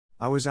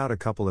I was out a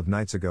couple of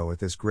nights ago at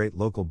this great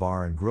local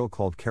bar and grill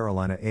called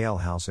Carolina Ale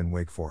House in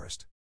Wake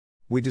Forest.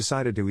 We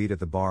decided to eat at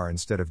the bar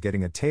instead of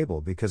getting a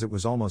table because it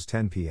was almost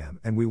 10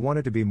 p.m. and we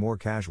wanted to be more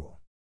casual.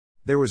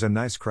 There was a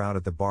nice crowd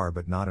at the bar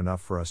but not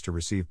enough for us to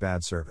receive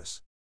bad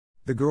service.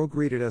 The girl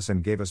greeted us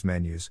and gave us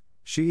menus,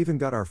 she even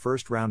got our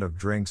first round of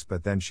drinks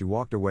but then she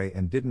walked away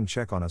and didn't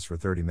check on us for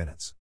 30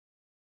 minutes.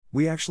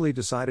 We actually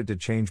decided to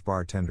change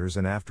bartenders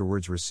and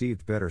afterwards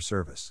received better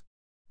service.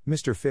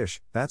 Mr.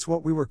 Fish, that's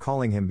what we were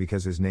calling him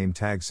because his name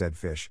tag said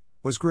Fish,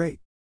 was great.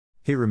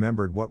 He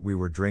remembered what we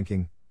were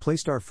drinking,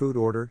 placed our food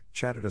order,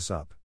 chatted us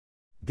up.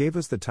 Gave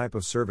us the type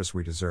of service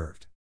we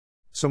deserved.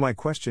 So my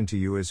question to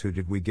you is, who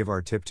did we give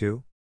our tip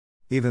to?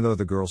 Even though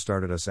the girl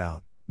started us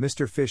out,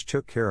 Mr. Fish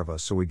took care of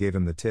us so we gave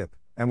him the tip,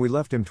 and we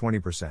left him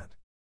 20%.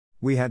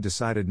 We had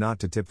decided not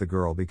to tip the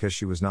girl because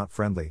she was not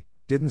friendly,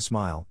 didn't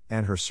smile,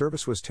 and her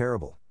service was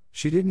terrible.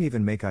 She didn't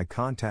even make eye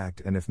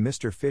contact, and if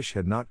Mr. Fish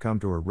had not come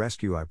to her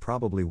rescue I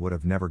probably would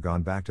have never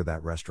gone back to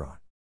that restaurant.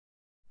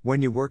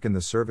 When you work in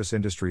the service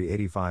industry,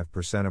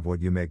 85% of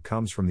what you make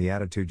comes from the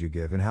attitude you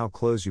give and how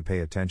close you pay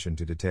attention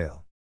to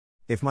detail.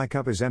 If my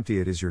cup is empty,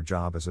 it is your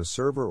job as a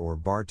server or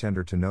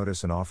bartender to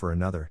notice and offer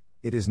another.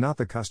 It is not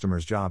the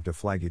customer's job to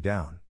flag you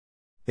down.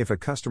 If a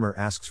customer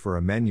asks for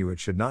a menu, it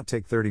should not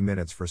take 30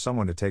 minutes for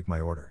someone to take my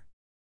order.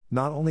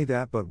 Not only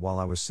that, but while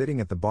I was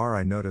sitting at the bar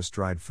I noticed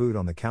dried food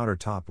on the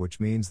countertop, which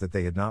means that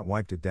they had not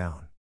wiped it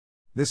down.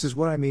 This is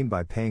what I mean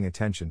by paying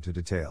attention to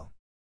detail.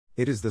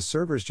 It is the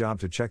server's job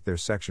to check their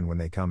section when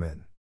they come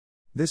in.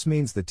 This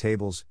means the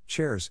tables,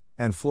 chairs,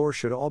 and floor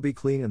should all be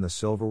clean and the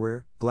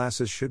silverware,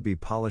 glasses should be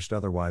polished,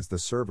 otherwise the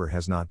server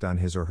has not done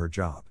his or her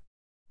job.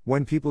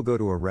 When people go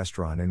to a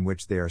restaurant in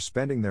which they are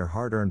spending their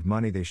hard-earned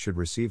money, they should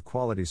receive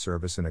quality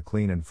service in a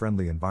clean and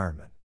friendly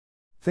environment.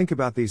 Think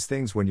about these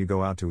things when you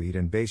go out to eat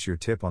and base your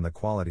tip on the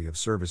quality of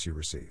service you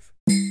receive.